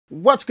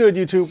What's good,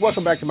 YouTube?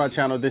 Welcome back to my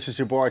channel. This is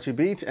your boy Archie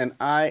Beatz, and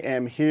I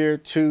am here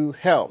to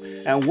help.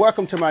 And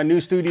welcome to my new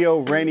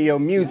studio, Raenio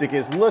Music.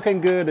 It's looking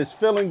good, it's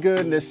feeling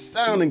good, and it's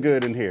sounding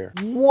good in here.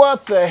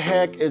 What the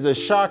heck is a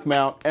shock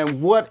mount,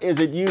 and what is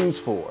it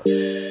used for?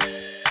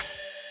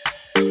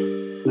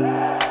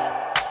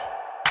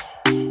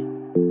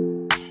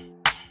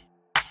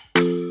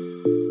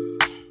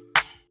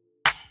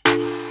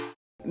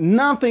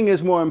 Nothing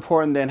is more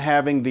important than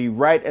having the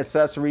right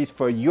accessories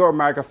for your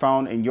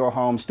microphone in your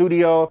home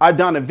studio. I've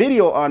done a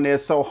video on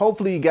this, so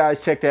hopefully you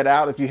guys check that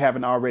out if you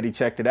haven't already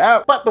checked it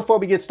out. But before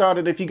we get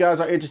started, if you guys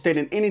are interested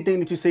in anything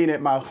that you've seen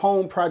at my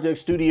home project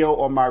studio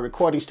or my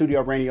recording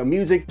studio, Raenio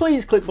Music,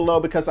 please click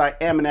below because I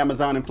am an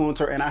Amazon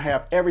influencer and I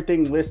have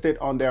everything listed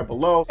on there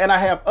below. And I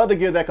have other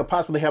gear that could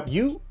possibly help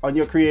you on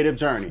your creative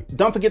journey.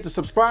 Don't forget to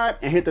subscribe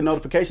and hit the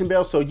notification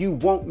bell so you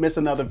won't miss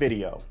another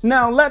video.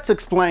 Now let's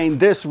explain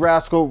this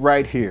rascal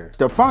right here.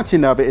 The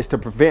function of it is to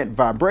prevent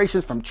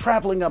vibrations from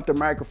traveling up the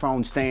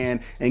microphone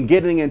stand and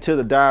getting into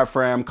the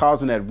diaphragm,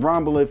 causing that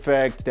rumble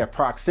effect, that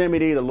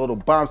proximity, the little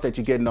bumps that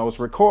you get in those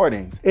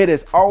recordings. It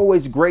is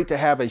always great to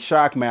have a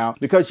shock mount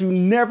because you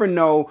never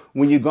know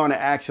when you're going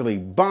to actually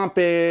bump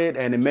it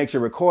and it makes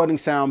your recording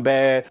sound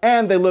bad,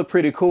 and they look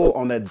pretty cool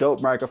on that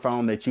dope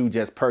microphone that you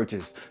just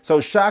purchased. So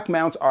shock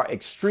mounts are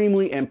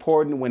extremely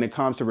important when it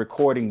comes to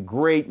recording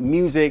great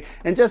music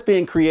and just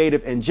being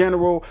creative in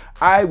general.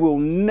 I will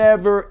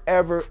never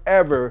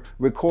ever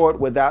record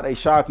without a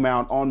shock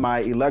mount on my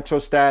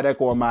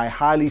electrostatic or my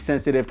highly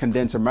sensitive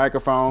condenser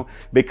microphone,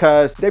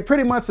 because they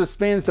pretty much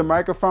suspends the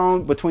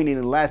microphone between an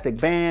elastic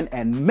band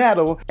and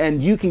metal,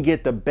 and you can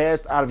get the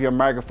best out of your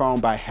microphone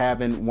by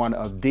having one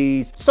of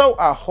these. So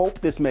I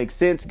hope this makes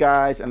sense,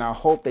 guys, and I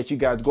hope that you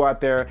guys go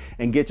out there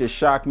and get your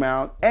shock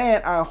mount,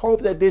 and I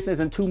hope that this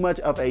isn't too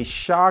much of a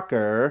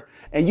shocker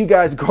and you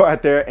guys go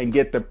out there and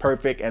get the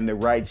perfect and the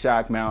right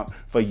shock mount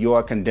for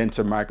your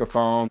condenser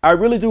microphone. I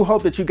really do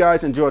hope that you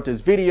guys enjoyed this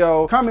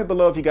video. Comment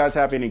below if you guys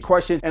have any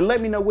questions, and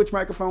let me know which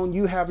microphone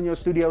you have in your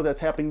studio that's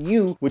helping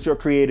you with your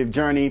creative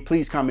journey.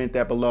 Please comment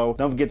that below.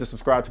 Don't forget to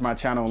subscribe to my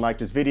channel and like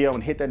this video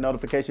and hit that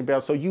notification bell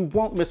so you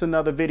won't miss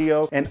another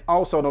video. And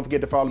also don't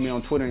forget to follow me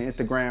on Twitter and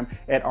Instagram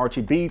at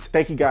Archie Beatz.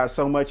 Thank you guys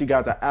so much. You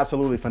guys are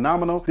absolutely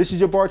phenomenal. This is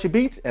your boy Archie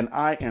Beatz, and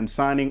I am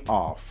signing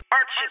off.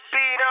 Archie Beat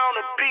on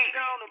the beat.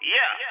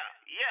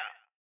 Yeah.